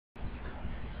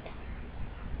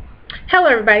Hello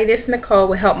everybody, this is Nicole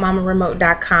with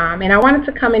HelpMamaRemote.com, and I wanted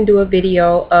to come and do a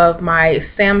video of my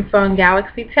Samsung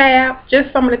Galaxy Tab,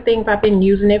 just some of the things I've been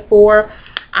using it for.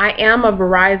 I am a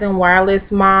Verizon Wireless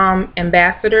Mom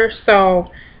Ambassador,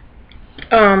 so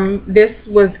this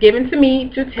was given to me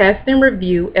to test and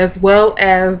review, as well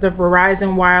as the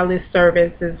Verizon Wireless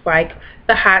services like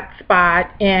the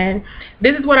hotspot, and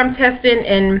this is what I'm testing.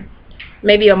 In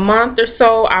maybe a month or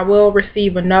so I will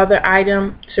receive another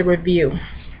item to review.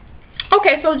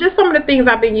 Okay, so just some of the things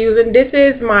I've been using. This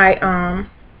is my,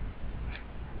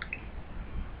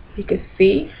 you can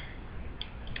see,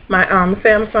 my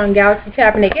Samsung Galaxy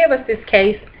Tab, and they gave us this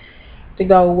case to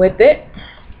go with it.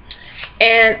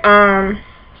 And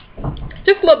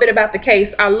just a little bit about the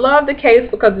case. I love the case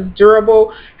because it's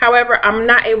durable. However, I'm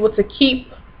not able to keep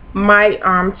my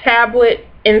tablet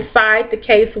inside the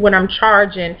case when I'm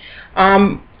charging.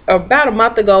 About a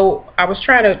month ago, I was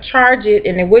trying to charge it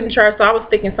and it wouldn't charge, so I was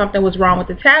thinking something was wrong with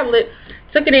the tablet.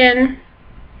 Took it in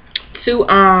to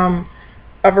a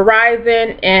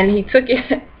Verizon, and he took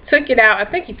it out.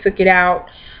 I think he took it out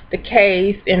the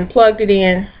case and plugged it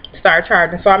in, started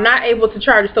charging. So I'm not able to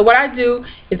charge it. So what I do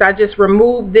is I just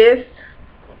remove this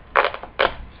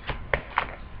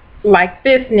like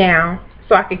this now,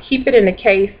 so I can keep it in the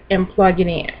case and plug it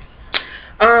in.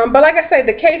 But like I say,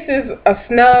 the case is a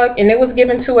snug, and it was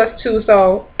given to us too.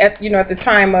 So at the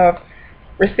time of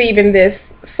receiving this,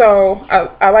 so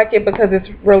I like it because it's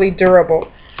really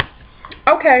durable.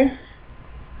 Okay,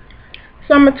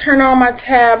 so I'm gonna turn on my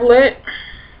tablet,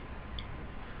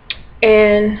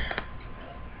 and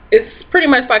it's pretty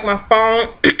much like my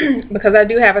phone because I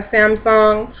do have a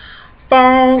Samsung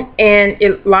phone and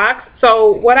it locks.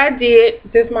 So what I did,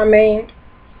 this is my main.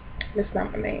 This is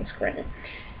not my main screen.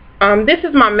 This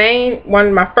is my main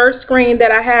one, my first screen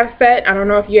that I have set. I don't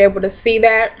know if you're able to see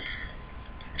that,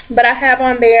 but I have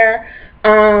on there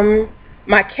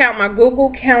my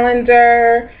Google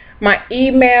Calendar, my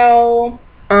email,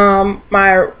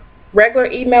 my regular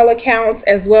email accounts,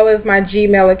 as well as my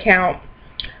Gmail account.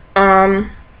 I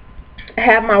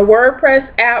have my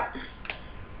WordPress app,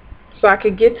 so I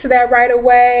could get to that right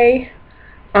away.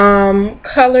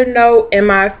 Color Note, and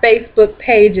my Facebook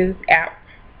Pages app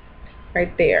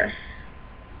right there.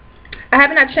 I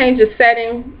have not changed the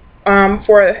setting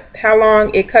for how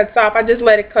long it cuts off. I just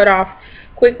let it cut off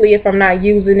quickly if I'm not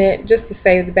using it, just to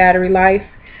save the battery life.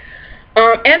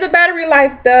 And the battery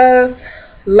life does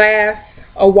last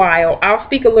a while. I'll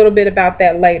speak a little bit about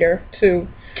that later too.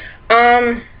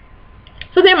 So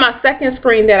then my second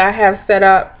screen that I have set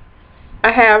up,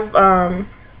 I have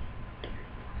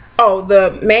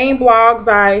the main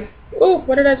blogs.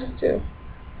 What did I just do?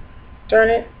 Darn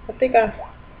it. I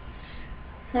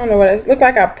don't know what it looked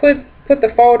like. I put the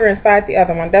folder inside the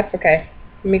other one. That's okay.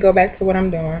 Let me go back to what I'm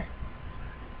doing.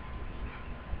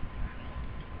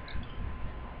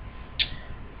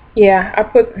 Yeah, I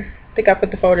think I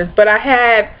put the folders, but I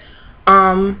had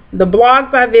the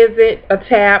blogs I visit a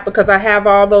tab because I have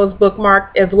all those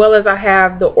bookmarked, as well as I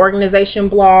have the organization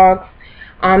blogs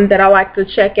that I like to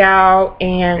check out,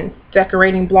 and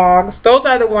decorating blogs. Those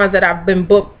are the ones that I've been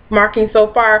bookmarking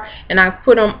so far, and I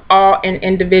put them all in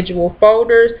individual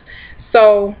folders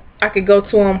so I could go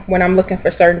to them when I'm looking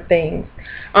for certain things.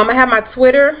 I have my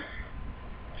Twitter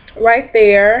right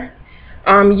there,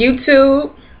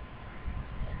 YouTube,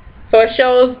 so it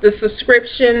shows the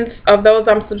subscriptions of those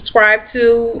I'm subscribed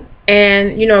to,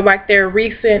 and like their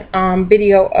recent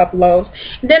video uploads.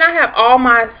 Then I have all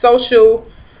my social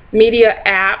media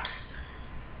apps.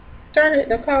 Darn it,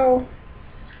 Nicole.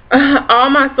 All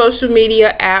my social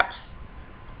media apps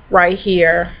right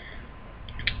here.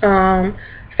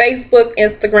 Facebook,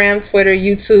 Instagram, Twitter,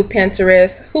 YouTube,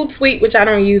 Pinterest, Hootsuite, which I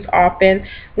don't use often,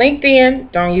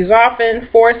 LinkedIn, don't use often,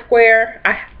 Foursquare.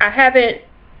 I haven't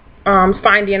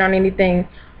signed in on anything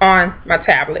on my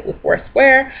tablet with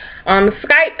Foursquare.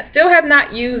 Skype, I still have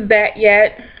not used that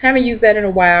yet. Haven't used that in a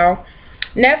while.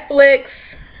 Netflix.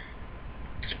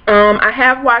 I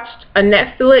have watched a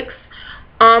Netflix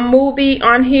movie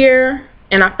on here,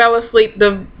 and I fell asleep.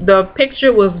 The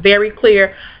picture was very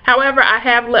clear. However, I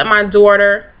have let my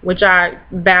daughter, which I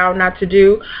vow not to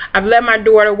do, I've let my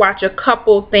daughter watch a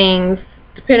couple things,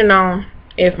 depending on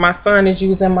if my son is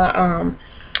using my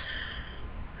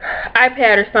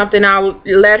iPad or something. I'll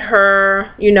let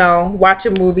her, watch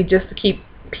a movie just to keep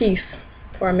peace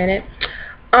for a minute.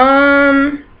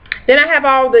 Then I have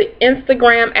all the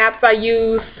Instagram apps I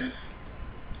use.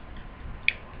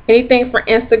 Anything for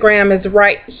Instagram is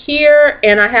right here,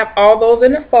 and I have all those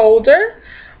in a folder.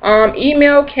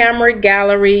 Email, camera,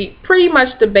 gallery, pretty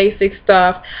much the basic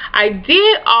stuff. I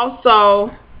did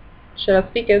also Should I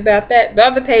speak about that? The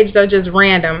other pages are just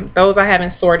random. Those I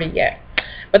haven't sorted yet.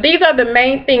 But these are the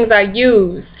main things I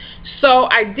use. So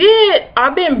I've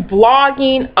been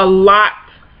vlogging a lot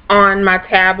on my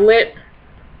tablet.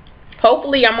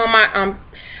 Hopefully I'm on my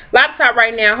laptop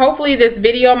right now. Hopefully this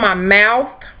video, my mouth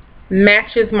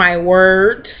matches my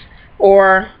words,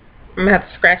 or I'm gonna have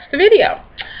to scratch the video.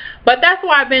 But that's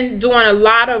why I've been doing a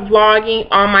lot of vlogging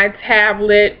on my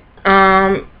tablet.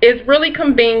 It's really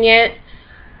convenient.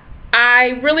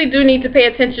 I really do need to pay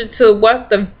attention to what's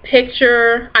the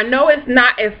picture. I know it's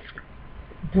not as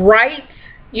bright,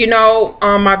 you know,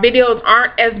 my videos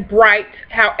aren't as bright.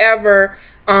 However,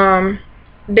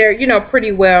 they're, you know,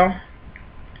 pretty well.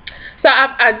 So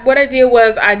what I did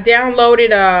was I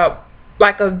downloaded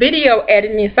like a video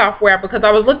editing software, because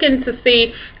I was looking to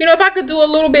see, you know, if I could do a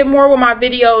little bit more with my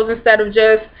videos instead of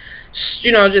just,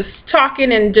 you know, just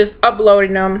talking and just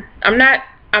uploading them. I'm not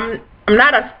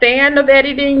a fan of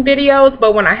editing videos,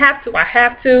 but when I have to, I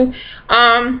have to.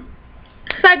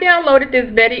 So I downloaded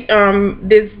this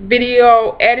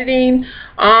video editing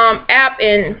app,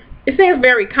 and it seems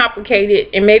very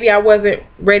complicated, and maybe I wasn't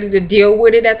ready to deal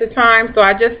with it at the time, so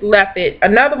I just left it.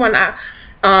 Another one, I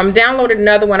downloaded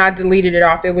another one, I deleted it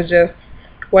off. It was just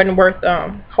wasn't worth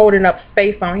holding up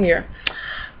space on here.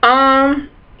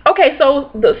 Okay,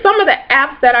 so some of the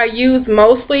apps that I use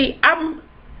mostly, I'm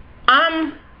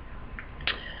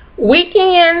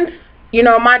weekends, you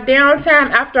know, my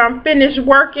downtime after I'm finished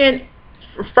working,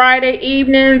 Friday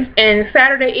evenings and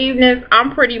Saturday evenings,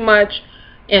 I'm pretty much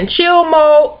in chill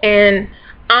mode, and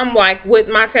I'm like with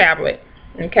my tablet.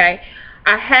 Okay,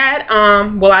 I have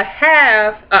an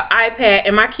iPad,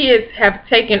 and my kids have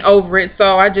taken over it,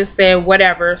 so I just said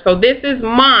whatever. So this is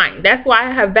mine. That's why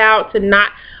I have vowed to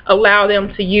not allow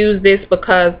them to use this,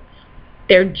 because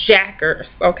they're jackers.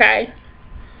 Okay,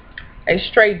 a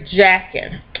straight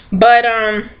jacking. But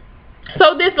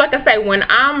so this, like I say, when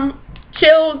I'm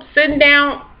chilled, sitting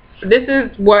down, this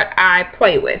is what I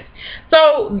play with.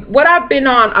 So what I've been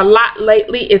on a lot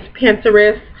lately is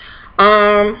Pinterest,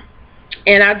 and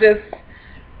I just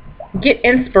get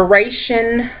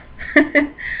inspiration.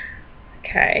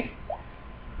 Okay.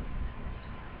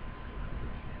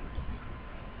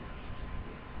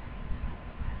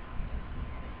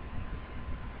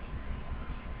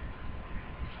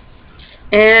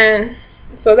 And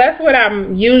so that's what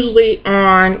I'm usually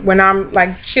on when I'm like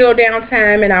chill down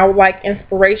time and I would like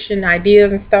inspiration,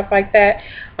 ideas and stuff like that.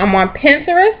 I'm on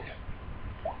Pinterest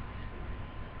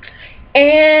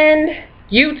and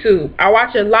YouTube. I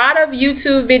watch a lot of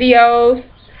YouTube videos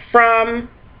from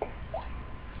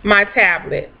my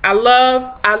tablet.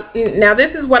 Now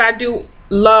this is what I do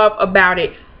love about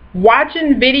it.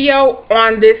 Watching video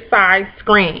on this size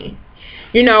screen.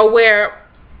 You know, where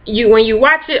when you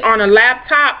watch it on a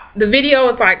laptop, the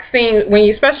video is like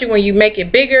especially when you make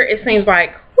it bigger, it seems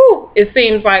like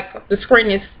the screen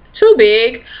is too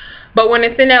big. But when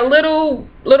it's in that little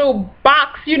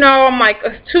box, you know, I'm like,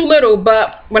 it's too little.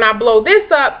 But when I blow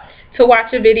this up to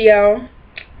watch a video,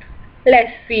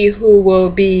 let's see who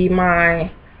will be my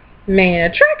main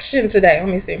attraction today. Let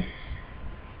me see.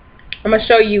 I'm gonna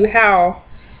show you how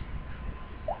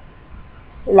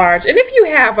large. And if you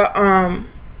have a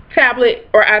tablet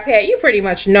or iPad, you pretty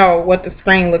much know what the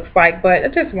screen looks like, but I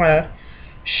just want to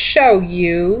show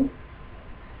you.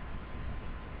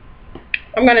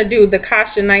 I'm going to do the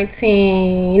Kasha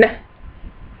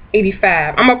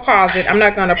 1985. I'm going to pause it. I'm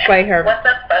not going to play her. What's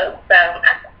up, folks?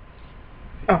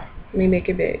 Oh, let me make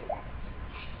it big.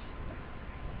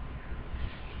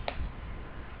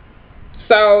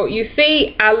 So you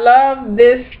see, I love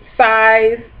this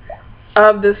size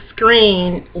of the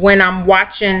screen when I'm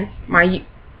watching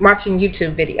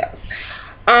YouTube videos,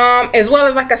 as well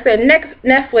as, like I said,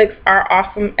 Netflix are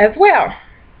awesome as well.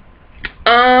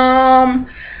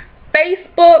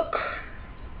 Facebook,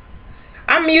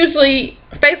 I'm usually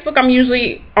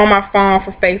on my phone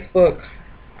for Facebook.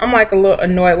 I'm like a little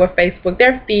annoyed with Facebook.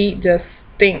 Their feed just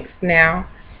stinks now.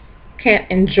 Can't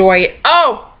enjoy it.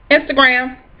 Oh,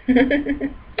 Instagram. That's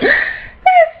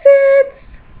it.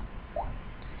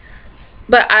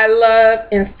 But I love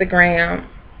Instagram.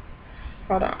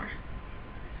 Hold on.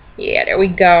 Yeah, there we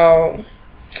go.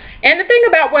 And the thing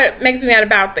about what makes me mad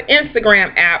about the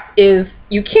Instagram app is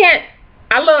you can't,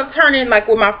 I love turning, like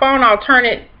with my phone, I'll turn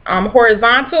it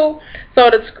horizontal so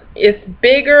it's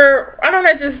bigger. I don't know,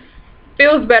 it just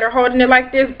feels better holding it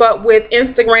like this. But with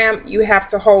Instagram, you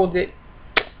have to hold it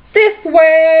this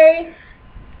way.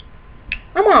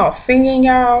 I'm all singing,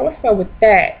 y'all. What's up with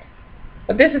that?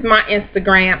 But this is my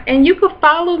Instagram, and you can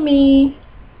follow me.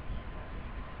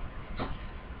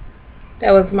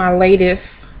 That was my latest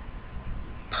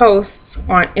post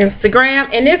on Instagram,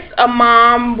 and it's a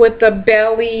mom with a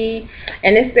belly,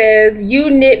 and it says, "You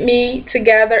knit me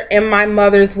together in my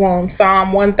mother's womb,"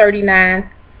 Psalm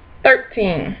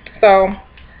 139:13. So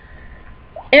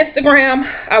Instagram,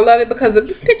 I love it because the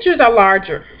pictures are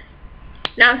larger.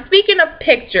 Now, speaking of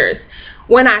pictures,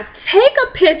 when I take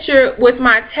a picture with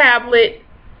my tablet,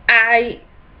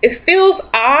 it feels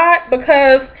odd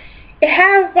because it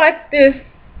has like this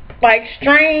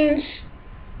strange,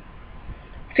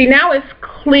 see, now it's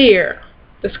clear,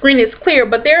 the screen is clear,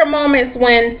 but there are moments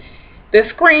when the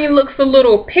screen looks a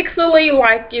little pixely,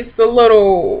 like it's a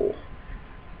little,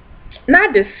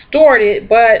 not distorted,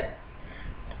 but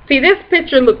see, this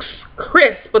picture looks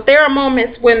crisp, but there are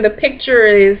moments when the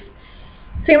picture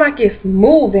seems like it's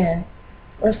moving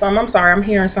or something. I'm sorry, I'm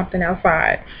hearing something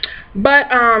outside. But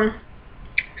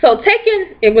so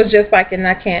taking, it was just like, and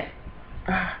I can't,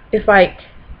 it's like,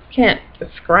 can't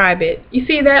describe it. You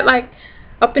see that, like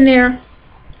up in there?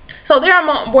 So there are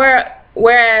moments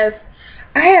whereas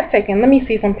I have taken, let me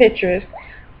see some pictures,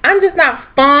 I'm just not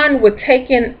fun with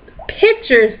taking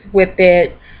pictures with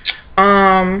it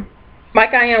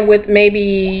like I am with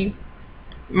maybe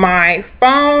my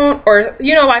phone, or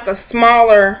like a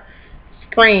smaller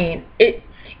screen.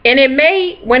 And it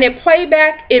may, when it play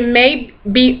back, it may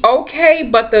be okay,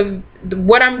 but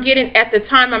what I'm getting at the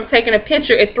time I'm taking a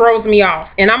picture, it throws me off.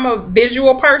 And I'm a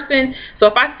visual person, so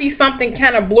if I see something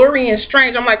kind of blurry and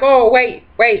strange, I'm like, oh, wait.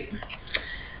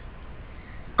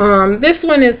 This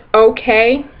one is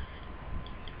okay.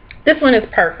 This one is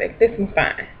perfect. This one's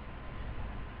fine.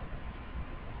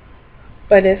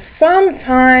 But it's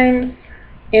sometimes,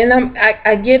 and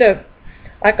I get a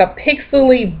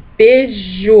pixely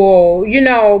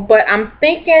visual, but I'm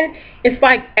thinking it's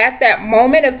like at that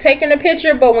moment of taking a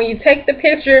picture, but when you take the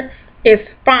picture, it's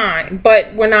fine.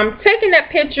 But when I'm taking that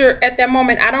picture at that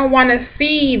moment, I don't want to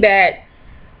see that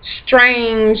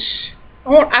strange,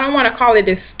 I don't want to call it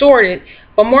distorted,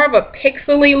 but more of a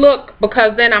pixely look,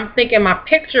 because then I'm thinking my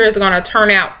picture is going to turn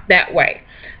out that way.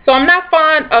 So I'm not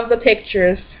fond of the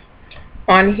pictures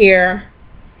on here.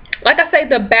 Like I say,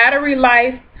 the battery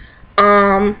life,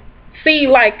 see,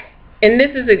 like, and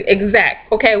this is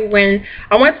exact. Okay, when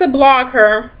I went to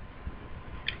Blogger,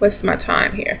 what's my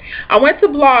time here? I went to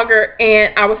Blogger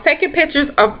and I was taking pictures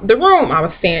of the room I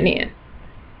was staying in.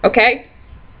 Okay.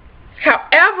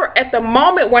 However, at the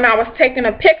moment when I was taking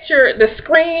a picture, the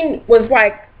screen was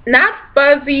like not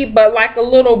fuzzy, but like a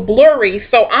little blurry.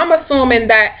 So I'm assuming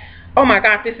that, oh my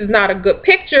God, this is not a good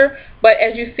picture. But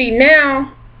as you see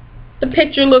now, the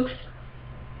picture looks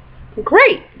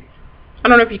great. I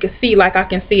don't know if you can see like I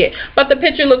can see it, but the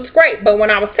picture looks great. But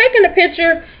when I was taking the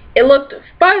picture, it looked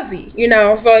fuzzy,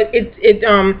 so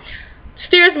it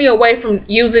steers me away from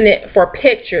using it for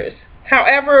pictures.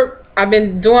 However, I've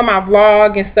been doing my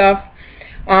vlog and stuff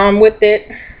with it.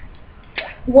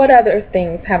 What other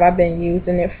things have I been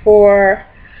using it for?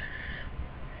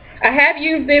 I have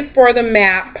used it for the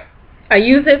map. I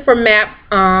use it for maps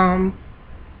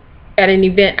at an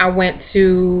event I went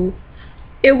to.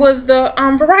 It was the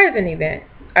Verizon event.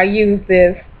 I used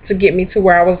this to get me to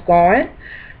where I was going,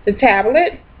 the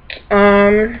tablet.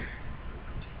 And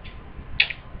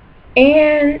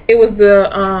it was the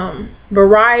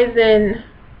Verizon,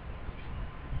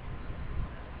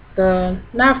 the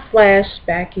not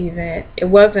flashback event. It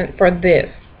wasn't for this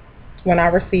when I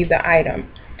received the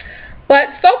item. But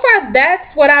so far, that's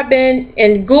what I've been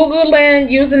in Googling,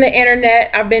 using the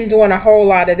internet. I've been doing a whole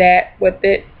lot of that with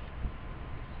it.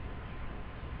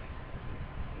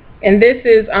 And this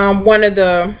is one of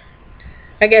the,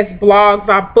 I guess, blogs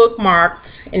I bookmarked,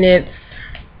 and it's,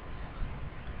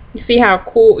 you see how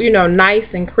cool, nice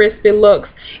and crisp it looks.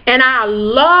 And I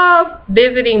love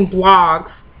visiting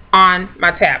blogs on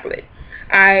my tablet.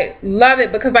 I love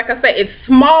it because, like I said, it's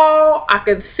small. I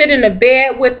could sit in the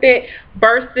bed with it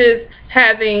versus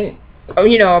having,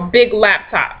 a big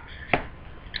laptop.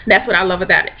 That's what I love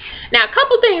about it. Now, a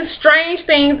couple things, strange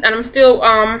things, and I'm still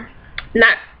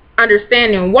not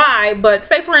understanding why, but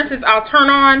say for instance, I'll turn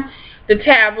on the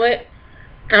tablet,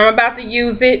 I'm about to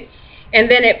use it, and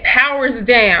then it powers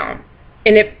down,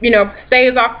 and it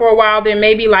stays off for a while. Then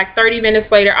maybe like 30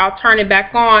 minutes later, I'll turn it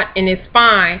back on, and it's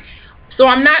fine. So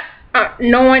I'm not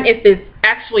knowing if it's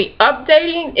actually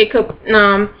updating. It could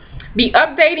be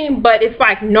updating, but it's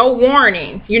like no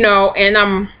warning, and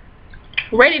I'm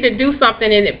ready to do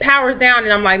something, and it powers down,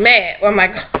 and I'm like mad. I'm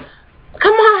like,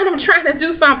 come on, I'm trying to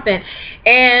do something.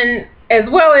 And as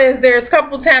well as there's a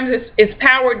couple times it's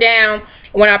powered down.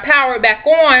 When I power it back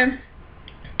on,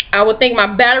 I would think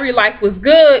my battery life was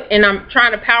good, and I'm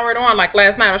trying to power it on. Like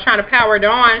last night, I was trying to power it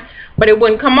on, but it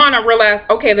wouldn't come on. I realized,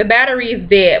 okay, the battery is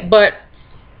dead. But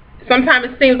sometimes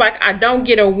it seems like I don't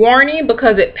get a warning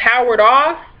because it powered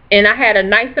off and I had a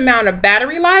nice amount of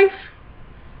battery life.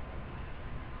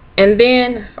 And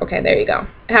then, okay, there you go.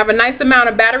 I have a nice amount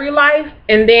of battery life,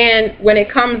 and then when it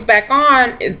comes back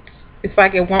on, it's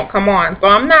like it won't come on. So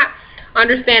I'm not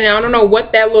understanding. I don't know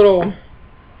what that little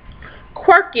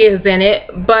quirk is in it,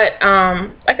 but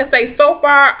like I say, so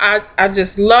far I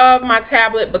just love my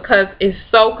tablet because it's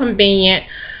so convenient.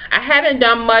 I haven't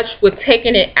done much with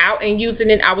taking it out and using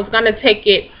it. I was going to take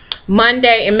it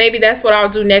Monday, and maybe that's what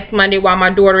I'll do next Monday while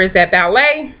my daughter is at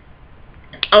ballet.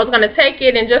 I was going to take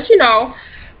it and just, you know,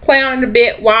 play on it a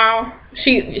bit while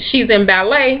she's in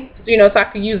ballet, you know, so I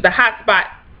could use the hotspot.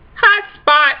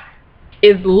 Hotspot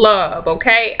is love,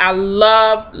 okay? I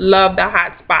love the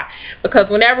hotspot,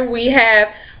 because whenever we have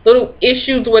little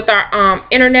issues with our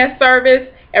internet service,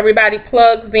 everybody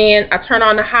plugs in. I turn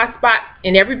on the hotspot,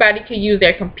 and everybody can use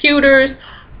their computers,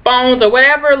 phones, or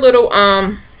whatever little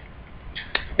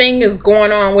thing is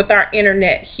going on with our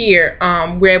internet here.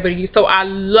 We're able to use. So I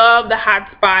love the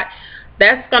hotspot.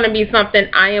 That's going to be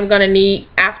something I am going to need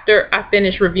after I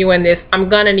finish reviewing this. I'm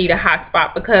going to need a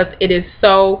hotspot because it is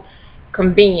so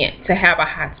convenient to have a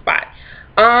hotspot.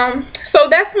 So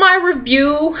that's my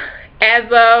review as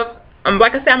of,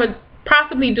 like I said, I'm going to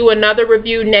possibly do another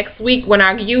review next week when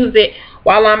I use it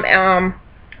while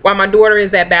while my daughter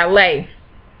is at ballet.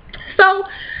 So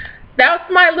that's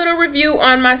my little review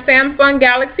on my Samsung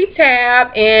Galaxy Tab,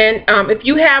 and if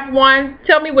you have one,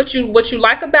 tell me what you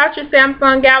like about your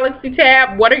Samsung Galaxy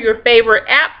Tab. What are your favorite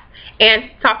apps?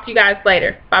 And talk to you guys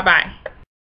later. Bye bye.